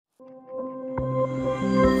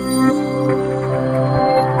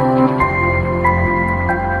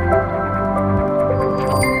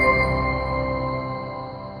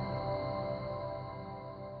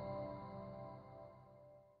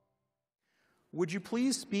Would you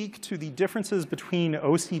please speak to the differences between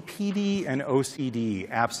OCPD and OCD?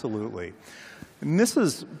 Absolutely. And this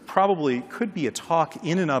is probably could be a talk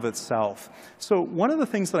in and of itself. So one of the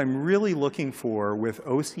things that I'm really looking for with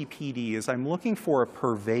OCPD is I'm looking for a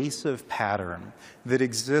pervasive pattern that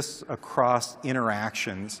exists across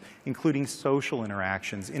interactions, including social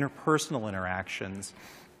interactions, interpersonal interactions.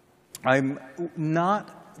 I'm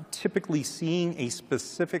not typically seeing a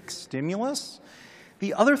specific stimulus.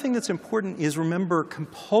 The other thing that's important is, remember,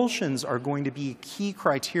 compulsions are going to be a key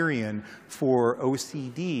criterion for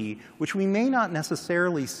OCD, which we may not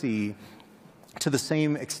necessarily see to the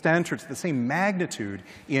same extent or to the same magnitude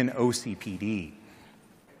in OCPD.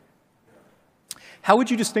 How would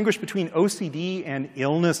you distinguish between OCD and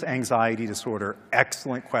illness anxiety disorder?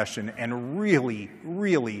 Excellent question, and really,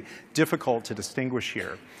 really difficult to distinguish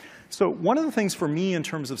here. So one of the things for me in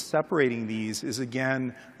terms of separating these is,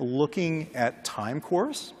 again, looking at time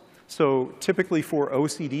course. So typically for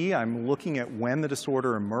OCD, I'm looking at when the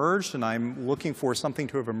disorder emerged, and I'm looking for something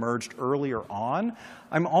to have emerged earlier on.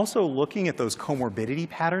 I'm also looking at those comorbidity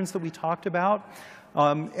patterns that we talked about.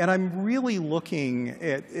 And I'm really looking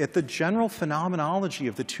at the general phenomenology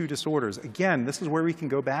of the two disorders. Again, this is where we can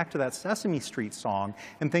go back to that Sesame Street song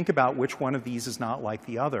and think about which one of these is not like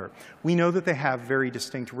the other. We know that they have very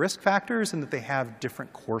distinct risk factors and that they have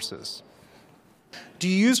different courses. Do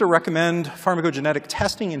you use or recommend pharmacogenetic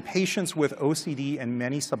testing in patients with OCD and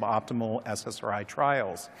many suboptimal SSRI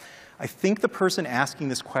trials? I think the person asking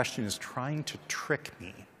this question is trying to trick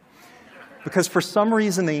me, because for some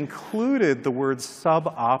reason they included the word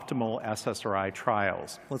suboptimal SSRI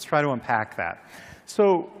trials. Let's try to unpack that.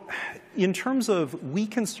 So in terms of, we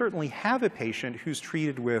can certainly have a patient who's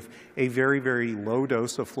treated with a very, very low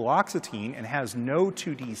dose of fluoxetine and has no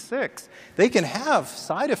 2D6. They can have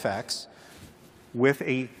side effects with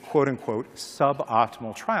a quote-unquote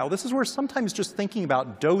suboptimal trial. This is where sometimes just thinking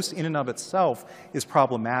about dose in and of itself is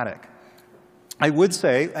problematic. I would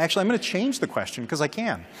say, actually I'm going to change the question because I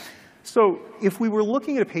can. So if we were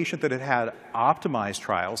looking at a patient that had had optimized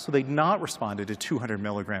trials, so they'd not responded to 200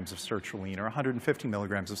 milligrams of sertraline or 150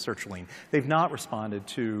 milligrams of sertraline, they've not responded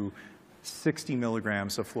to 60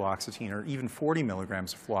 milligrams of fluoxetine or even 40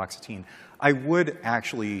 milligrams of fluoxetine, I would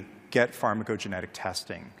actually get pharmacogenetic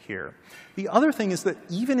testing here. The other thing is that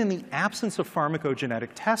even in the absence of pharmacogenetic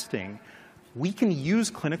testing, we can use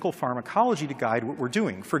clinical pharmacology to guide what we're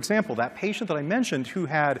doing. For example, that patient that I mentioned who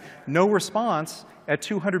had no response at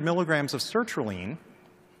 200 milligrams of sertraline,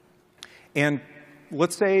 and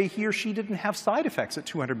let's say he or she didn't have side effects at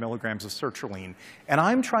 200 milligrams of sertraline, and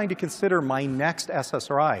I'm trying to consider my next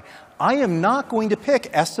SSRI. I am not going to pick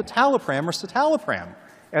escitalopram or citalopram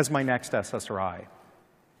as my next SSRI.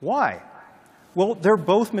 Why? Well, they're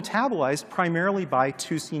both metabolized primarily by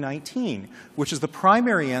 2C19, which is the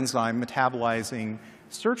primary enzyme metabolizing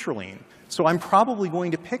sertraline. So I'm probably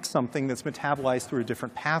going to pick something that's metabolized through a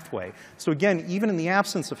different pathway. So again, even in the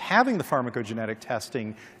absence of having the pharmacogenetic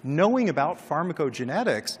testing, knowing about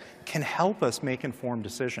pharmacogenetics can help us make informed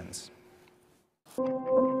decisions.